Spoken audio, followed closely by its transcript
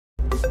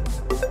Hi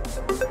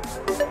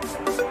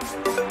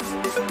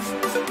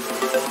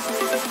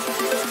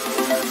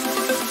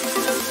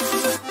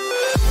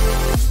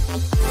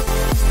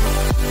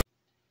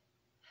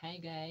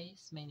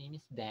guys, my name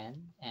is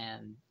Dan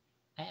and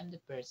I am the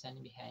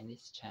person behind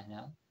this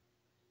channel.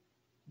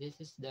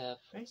 This is the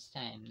first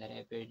time that I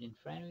appeared in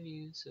front of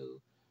you,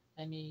 so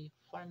let me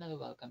formally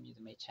welcome you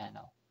to my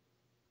channel.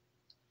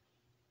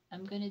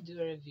 I'm gonna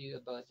do a review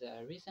about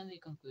the recently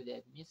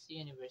concluded Miss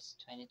Universe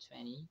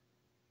 2020,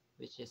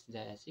 which is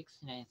the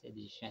 69th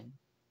edition.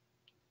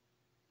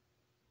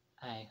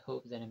 I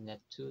hope that I'm not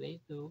too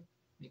late though,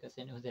 because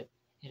I know that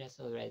it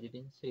has already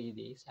been 3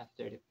 days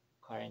after the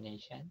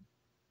coronation.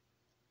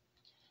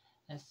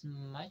 As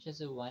much as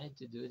I wanted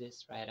to do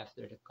this right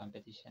after the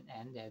competition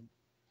ended,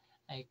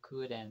 I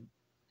couldn't.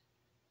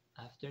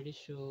 After the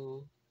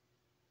show,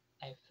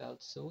 I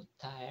felt so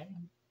tired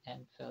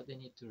and felt the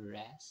need to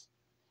rest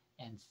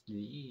and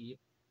sleep.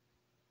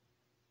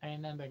 I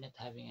remember not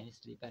having any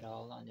sleep at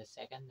all on the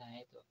second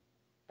night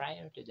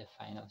prior to the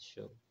final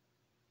show.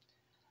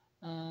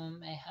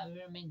 I have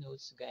here my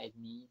notes to guide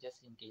me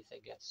just in case I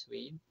get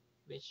swayed,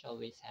 which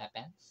always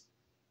happens.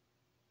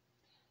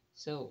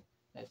 So,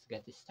 let's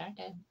get this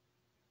started.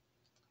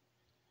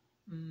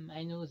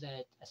 I know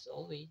that, as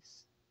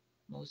always,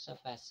 most of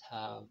us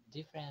have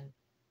different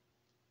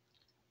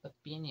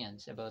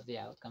opinions about the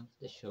outcome of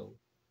the show.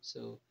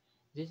 So,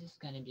 this is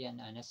gonna be an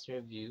honest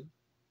review.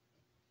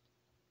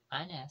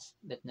 Honest,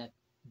 but not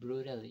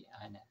brutally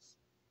honest.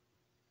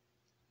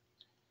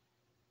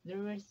 There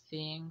were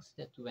things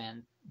that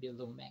went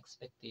below my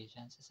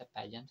expectations as a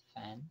pageant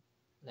fan,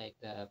 like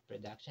the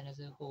production as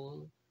a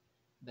whole,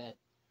 but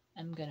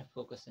I'm gonna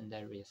focus on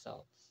the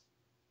results.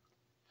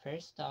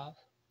 First off,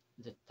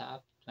 the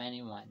top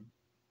 21.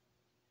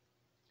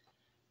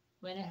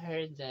 When I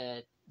heard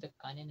that the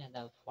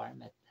continental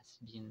format has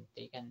been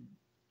taken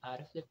out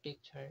of the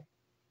picture,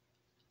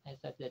 I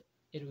thought that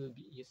it would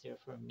be easier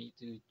for me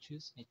to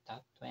choose my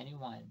top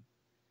 21.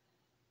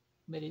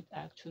 But it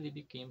actually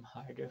became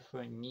harder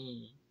for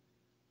me.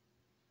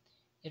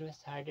 It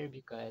was harder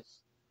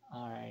because,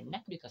 or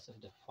not because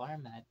of the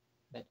format,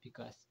 but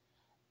because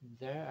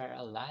there are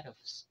a lot of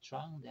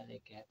strong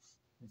delegates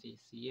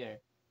this year.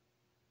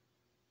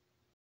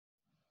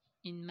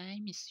 In my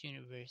Miss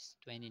Universe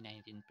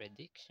 2019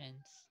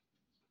 predictions,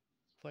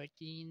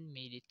 14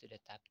 made it to the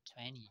top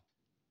 20.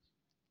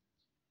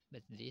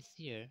 But this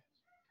year,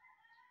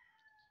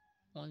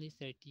 only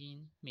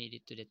 13 made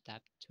it to the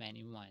top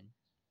 21.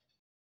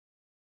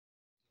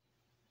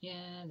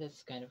 Yeah,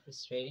 that's kind of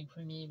frustrating for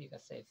me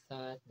because I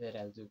thought that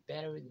I'll do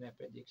better with my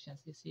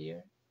predictions this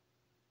year.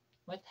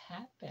 What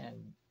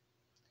happened?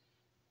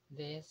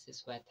 This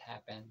is what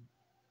happened.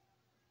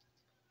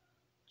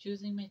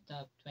 Choosing my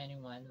top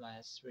 21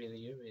 was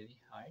really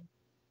hard.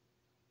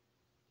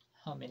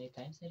 How many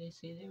times did I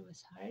say that it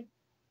was hard?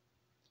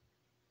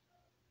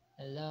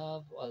 I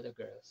love all the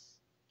girls.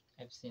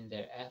 I've seen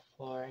their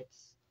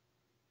efforts,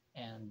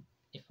 and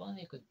if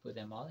only I could put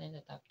them all in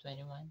the top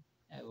 21,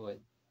 I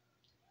would.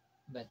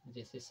 But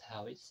this is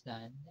how it's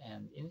done,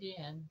 and in the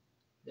end,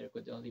 there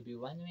could only be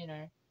one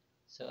winner,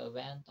 so I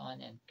went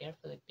on and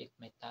carefully picked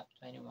my top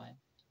 21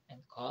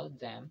 and called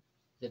them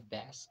the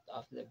best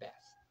of the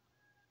best.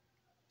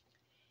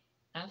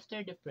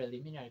 After the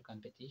preliminary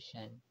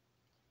competition,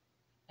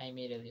 I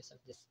made a list of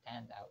the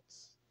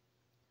standouts.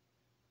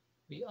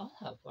 We all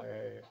have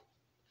our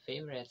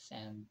favorites,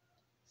 and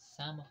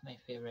some of my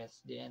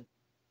favorites didn't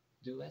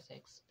do as I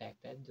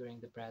expected during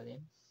the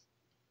prelims.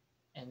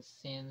 And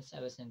since I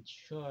wasn't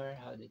sure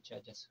how the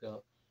judges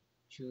will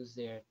choose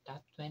their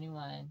top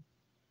 21,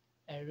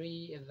 I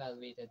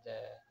re-evaluated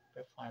the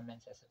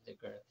performances of the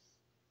girls.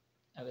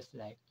 I was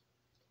like,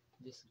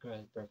 this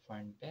girl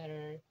performed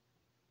better,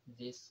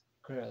 this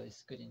girl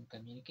is good in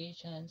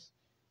communications,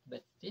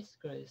 but this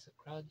girl is a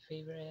crowd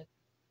favorite.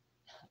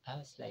 I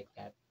was like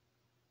that.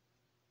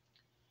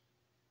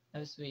 I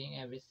was weighing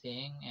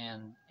everything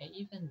and I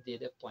even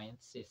did a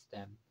point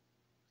system.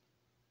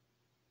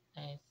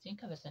 I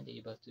think I wasn't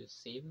able to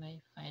save my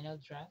final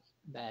draft,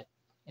 but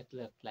it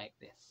looked like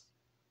this.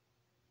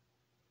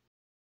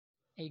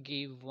 I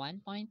gave 1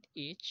 point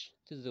each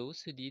to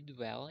those who did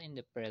well in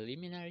the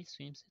preliminary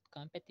swimsuit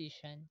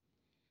competition,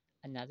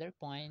 another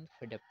point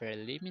for the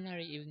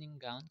preliminary evening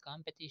gown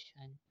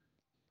competition.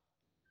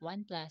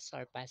 1 plus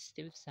or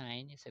positive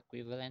sign is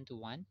equivalent to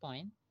 1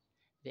 point.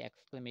 The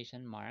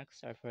exclamation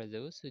marks are for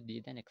those who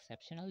did an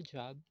exceptional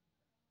job.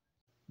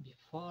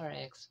 Before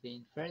I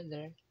explain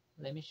further,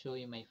 let me show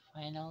you my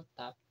final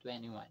top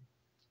 21.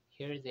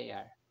 Here they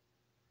are.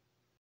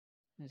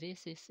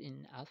 This is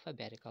in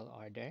alphabetical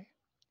order.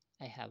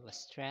 I have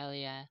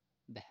Australia,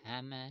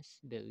 Bahamas,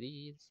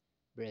 Belize,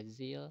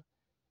 Brazil,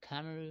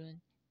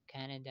 Cameroon,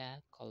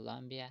 Canada,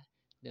 Colombia,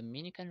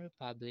 Dominican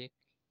Republic,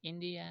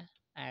 India,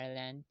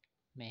 Ireland,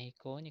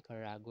 Mexico,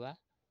 Nicaragua,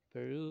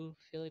 Peru,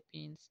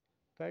 Philippines,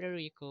 Puerto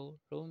Rico,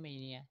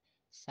 Romania,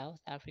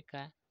 South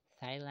Africa,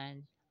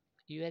 Thailand,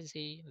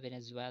 USA,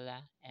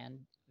 Venezuela, and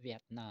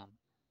Vietnam.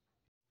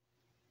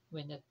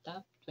 When the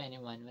top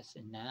 21 was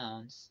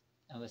announced,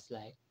 I was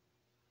like,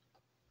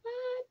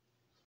 what?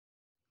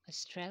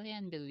 Australia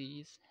and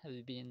Belize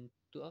have been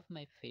two of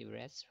my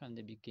favorites from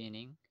the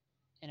beginning,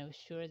 and I was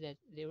sure that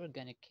they were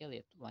gonna kill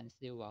it once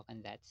they walk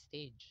on that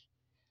stage.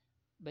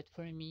 But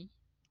for me,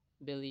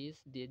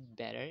 Belize did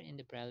better in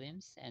the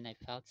prelims, and I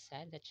felt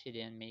sad that she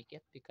didn't make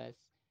it because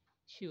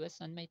she was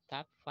on my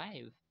top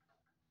 5.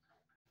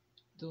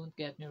 Don't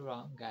get me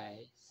wrong,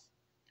 guys.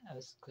 I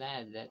was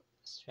glad that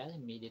Australia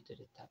made it to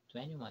the top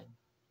 21.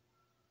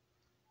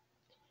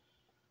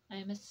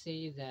 I must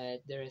say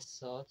that the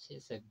result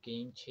is a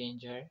game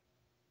changer,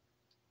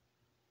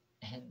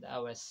 and I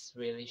was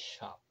really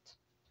shocked,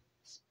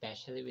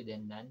 especially with the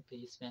non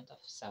placement of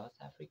South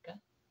Africa.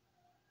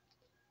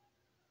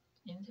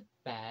 In the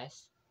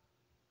past,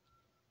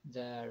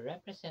 the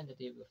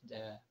representative of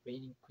the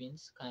reigning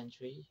Queen's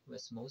country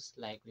was most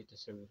likely to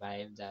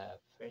survive the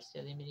first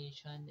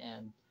elimination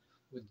and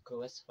would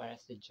go as far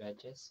as the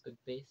judges could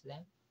place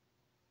them.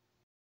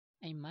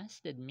 I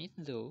must admit,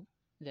 though,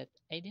 that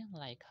I didn't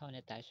like how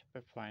Natasha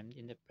performed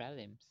in the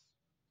prelims.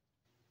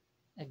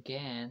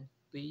 Again,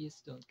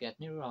 please don't get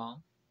me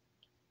wrong,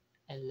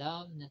 I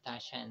love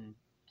Natasha and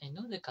I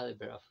know the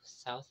caliber of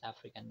South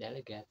African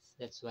delegates.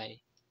 That's why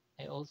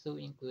I also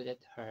included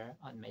her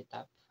on my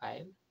top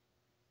 5.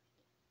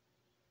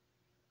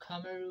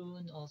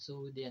 Cameroon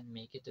also didn't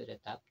make it to the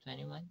top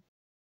 21.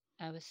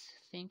 I was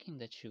thinking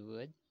that she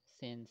would,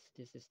 since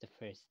this is the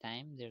first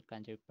time their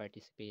country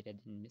participated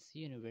in Miss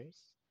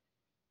Universe,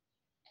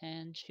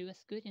 and she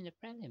was good in the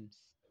prelims.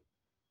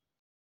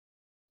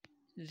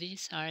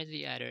 These are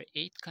the other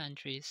 8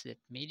 countries that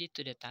made it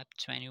to the top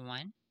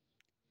 21.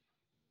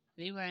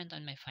 They weren't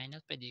on my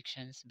final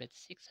predictions, but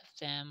 6 of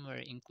them were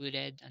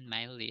included on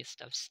my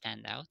list of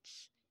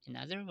standouts. In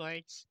other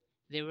words,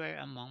 they were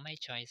among my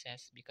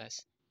choices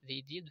because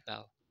they did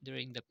well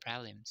during the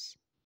prelims.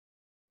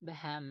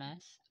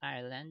 Bahamas,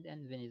 Ireland,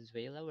 and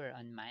Venezuela were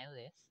on my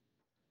list.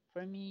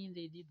 For me,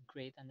 they did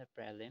great on the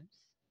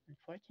prelims.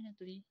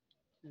 Unfortunately,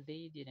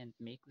 they didn't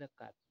make the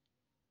cut.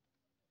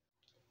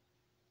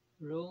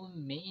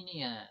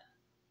 Romania.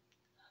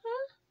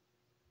 Huh?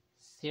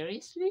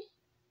 Seriously?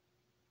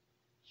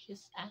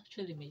 She's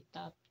actually my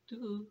top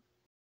 2.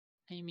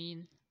 I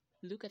mean,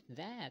 look at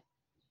that.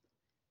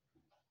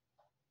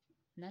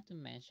 Not to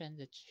mention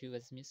that she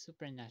was Miss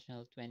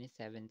Supranational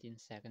 2017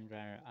 second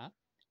runner-up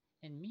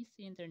and Miss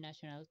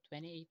International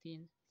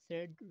 2018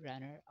 third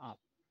runner-up.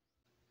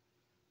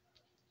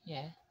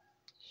 Yeah,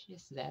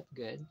 she's that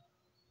good.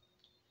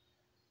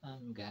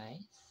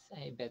 Guys,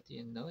 I bet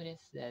you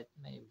noticed that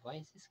my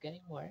voice is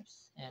getting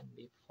worse, and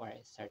before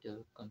I start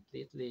to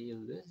completely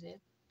lose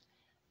it,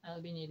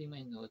 I'll be needing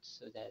my notes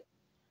so that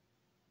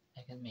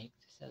I can make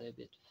this a little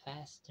bit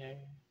faster.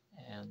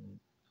 And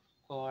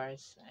of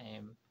course,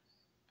 I'm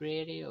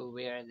pretty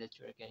aware that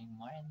you're getting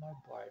more and more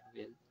bored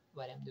with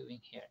what I'm doing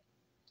here.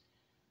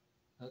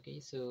 Okay,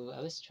 so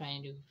I was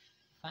trying to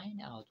find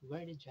out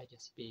where the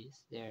judges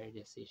based their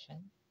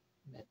decision,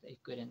 but I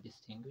couldn't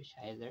distinguish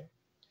either.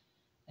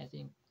 I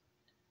think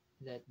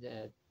that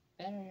the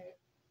better,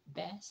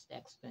 best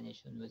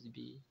explanation would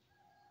be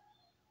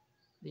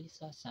they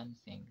saw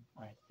something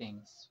or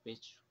things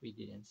which we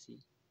didn't see.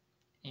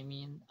 I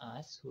mean,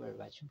 us who are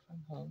watching from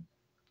home,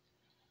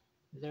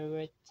 there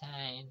were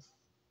times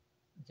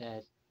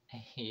that I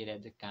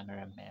hated the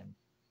cameraman.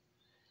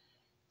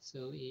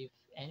 So if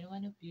any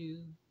one of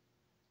you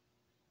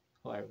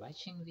who are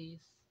watching this,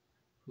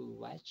 who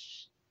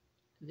watch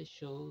the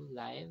show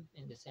live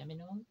in the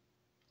Seminole,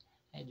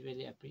 I'd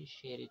really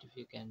appreciate it if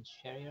you can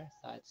share your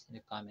thoughts in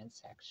the comment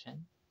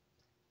section.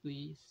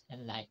 Please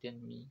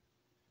enlighten me.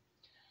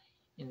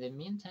 In the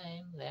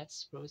meantime,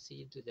 let's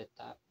proceed to the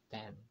top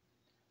 10.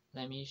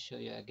 Let me show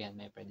you again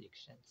my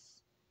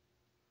predictions.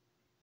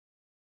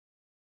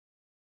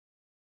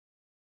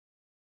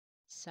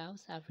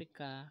 South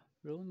Africa,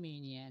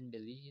 Romania, and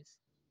Belize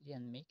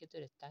didn't make it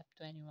to the top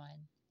 21,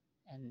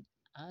 and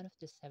out of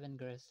the 7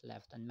 girls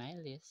left on my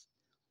list,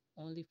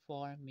 only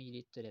 4 made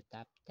it to the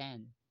top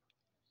 10.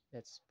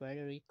 That's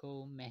Puerto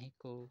Rico,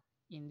 Mexico,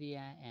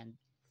 India, and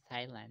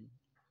Thailand.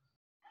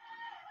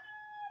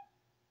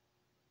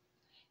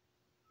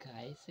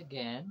 Guys,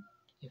 again,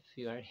 if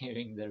you are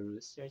hearing the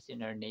roosters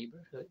in our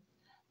neighborhood,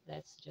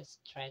 let's just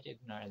try to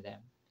ignore them.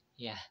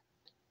 Yeah,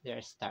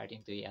 they're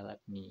starting to yell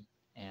at me,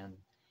 and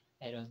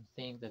I don't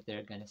think that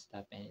they're gonna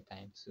stop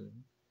anytime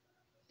soon.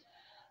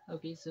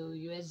 Okay, so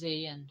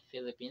USA and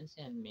Philippines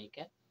didn't make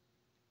it.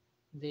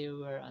 They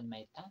were on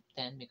my top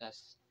 10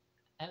 because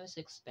I was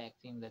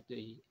expecting that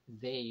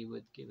they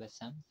would give us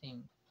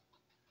something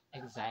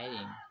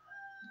exciting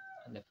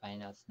on the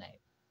finals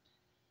night.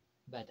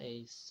 But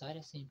I saw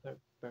the same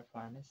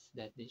performance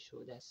that they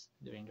showed us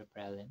during the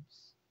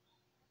prelims.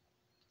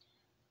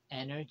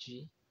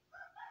 Energy,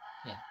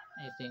 yeah,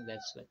 I think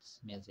that's what's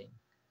missing.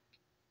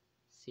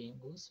 Same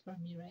goes for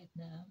me right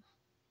now.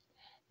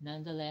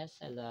 Nonetheless,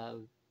 I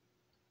love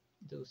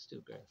those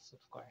 2 girls, of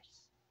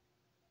course.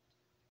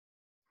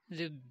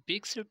 The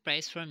big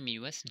surprise for me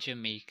was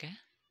Jamaica.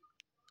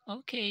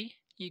 Okay,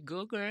 you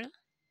go, girl.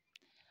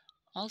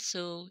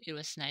 Also, it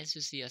was nice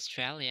to see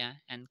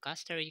Australia and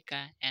Costa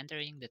Rica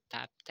entering the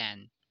top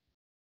 10.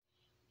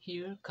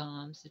 Here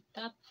comes the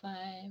top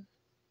 5.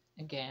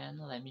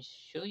 Again, let me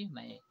show you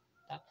my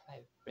top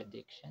 5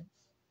 predictions.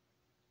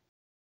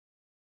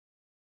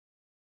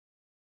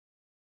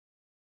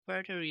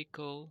 Puerto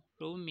Rico,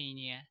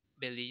 Romania,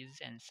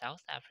 Belize, and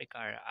South Africa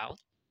are out.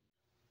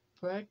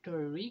 Puerto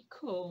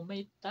Rico,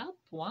 my top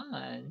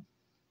 1.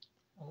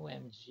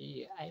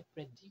 OMG, I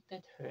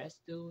predicted her as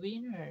the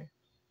winner.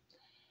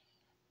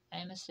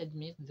 I must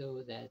admit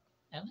though that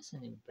I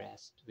wasn't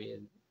impressed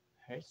with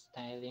her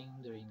styling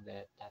during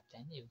the top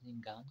 10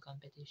 evening gown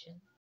competition.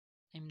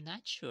 I'm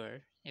not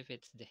sure if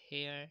it's the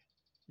hair,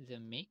 the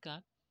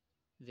makeup,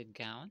 the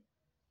gown,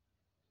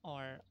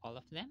 or all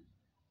of them.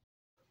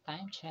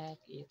 Time check,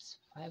 it's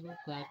 5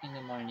 o'clock in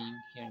the morning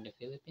here in the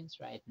Philippines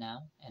right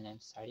now, and I'm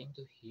starting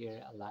to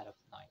hear a lot of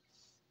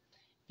noise.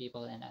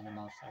 People and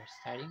animals are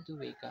starting to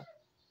wake up.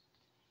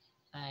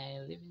 I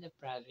live in the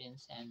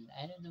province, and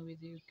I don't know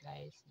with you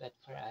guys, but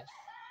for us,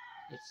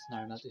 it's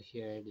normal to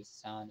hear the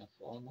sound of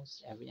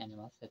almost every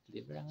animal that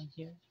live around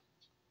here.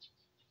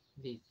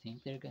 They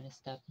think they're gonna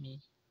stop me?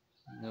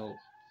 No,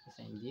 because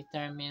I'm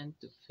determined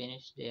to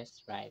finish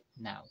this right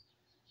now.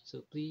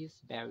 So please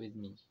bear with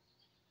me.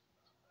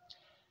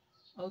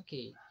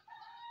 Okay,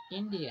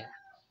 India.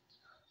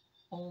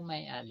 Oh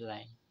my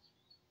Adeline.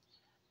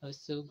 I was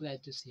so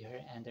glad to see her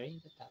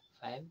entering the top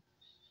 5.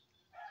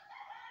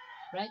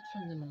 Right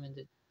from the moment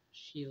that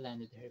she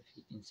landed her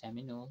feet in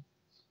Seminole,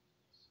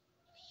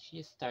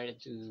 she started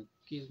to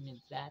give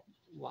me that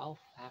wow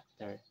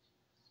factor.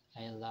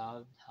 I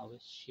loved how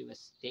she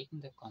was taking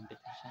the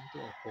competition to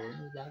a whole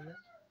new level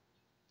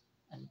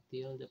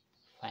until the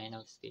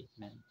final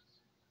statement.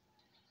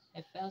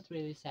 I felt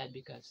really sad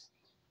because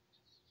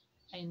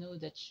I know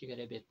that she got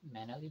a bit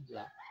mentally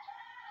blocked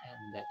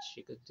and that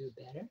she could do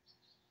better.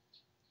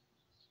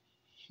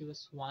 She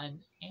was 1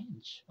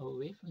 inch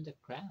away from the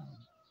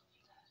crown.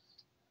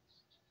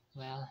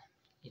 Well,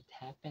 it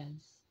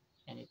happens,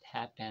 and it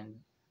happened.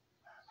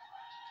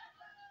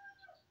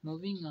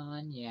 Moving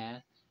on,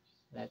 yeah,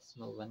 let's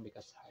move on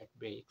because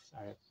heartbreaks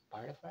are a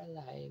part of our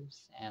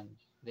lives and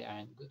they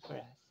aren't good for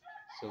us.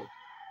 So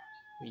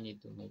we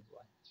need to move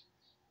on.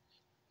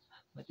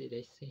 What did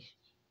I say?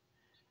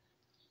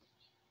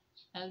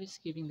 I'll be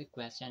skipping the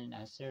question and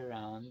answer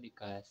round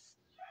because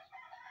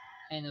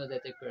I know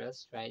that the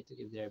girls try to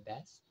give their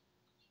best.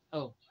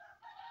 Oh,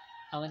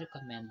 I want to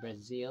commend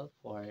Brazil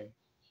for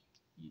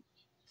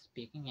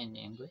speaking in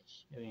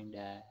English during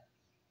the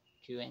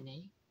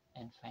Q&A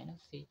and final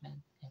statement,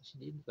 and she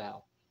did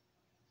well.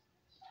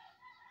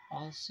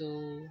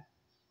 Also,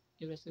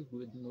 it was a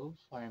good move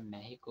for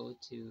Mexico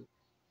to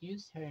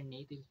use her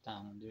native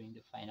tongue during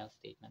the final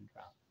statement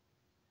round.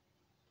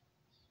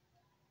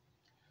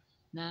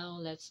 Now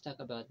let's talk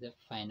about the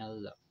final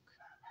look.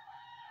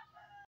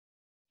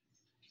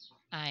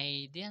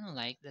 I didn't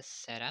like the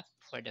setup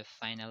for the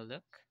final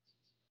look.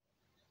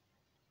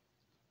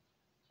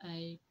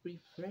 I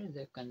prefer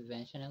the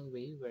conventional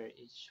way where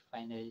each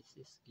finalist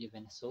is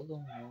given a solo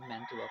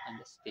moment to walk on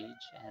the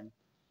stage and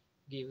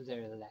give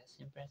their last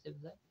impressive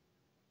look.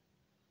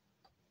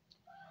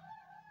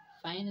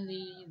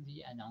 Finally,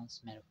 the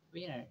announcement of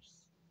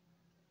winners.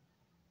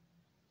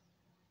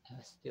 I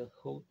was still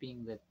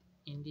hoping that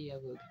India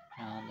will be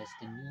crowned as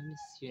the new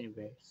Miss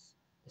Universe,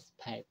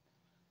 despite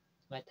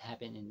what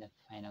happened in the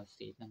final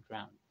statement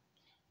round.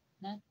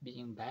 Not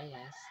being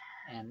biased,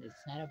 and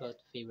it's not about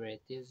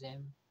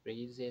favoritism,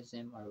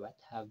 racism, or what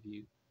have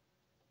you.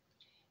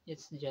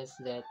 It's just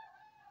that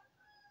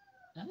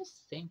I was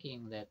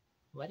thinking that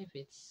what if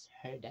it's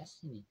her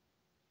destiny?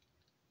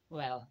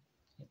 Well,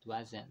 it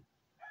wasn't.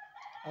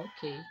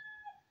 Okay,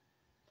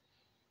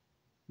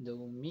 the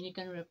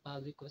Dominican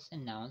Republic was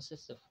announced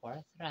as the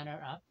fourth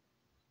runner-up,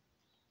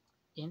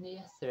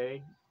 India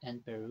third,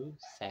 and Peru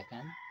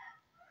second.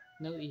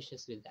 No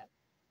issues with that.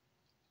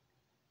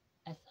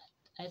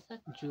 I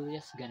thought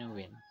Julia's gonna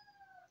win.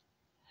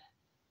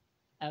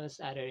 I was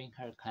uttering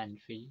her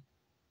country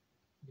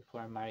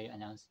before Mario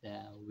announced the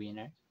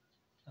winner.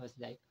 I was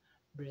like,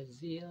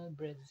 Brazil,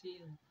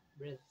 Brazil,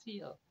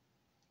 Brazil.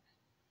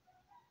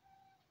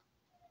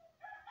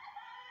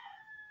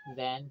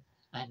 Then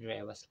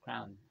Andrea was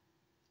crowned.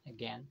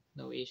 Again,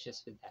 no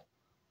issues with that.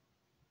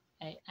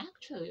 I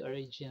actually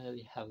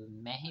originally have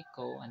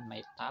Mexico on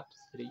my top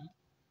 3.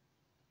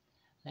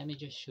 Let me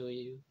just show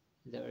you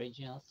the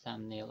original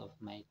thumbnail of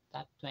my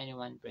top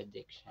 21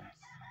 predictions.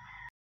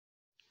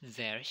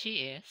 There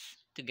she is,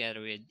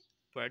 together with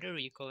Puerto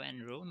Rico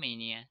and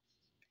Romania.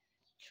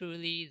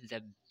 Truly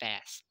the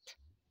best.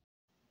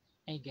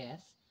 I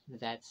guess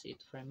that's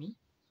it for me.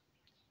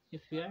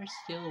 If you are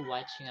still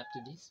watching up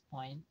to this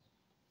point,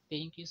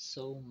 thank you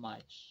so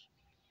much.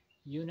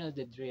 You know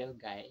the drill,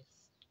 guys.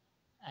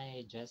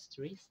 I just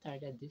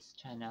restarted this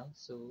channel,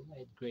 so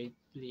I'd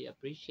greatly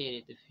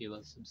appreciate it if you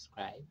will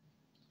subscribe.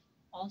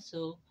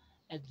 Also,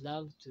 I'd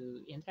love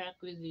to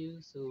interact with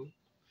you, so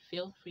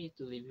feel free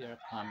to leave your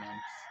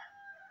comments.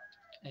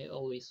 I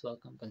always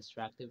welcome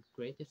constructive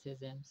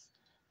criticisms.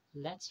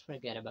 Let's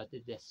forget about the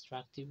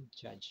destructive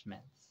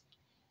judgments.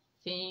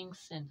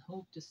 Thanks and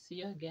hope to see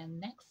you again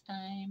next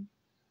time.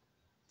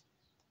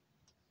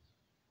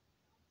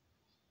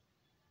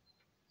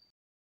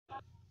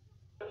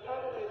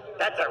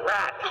 That's a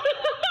rat.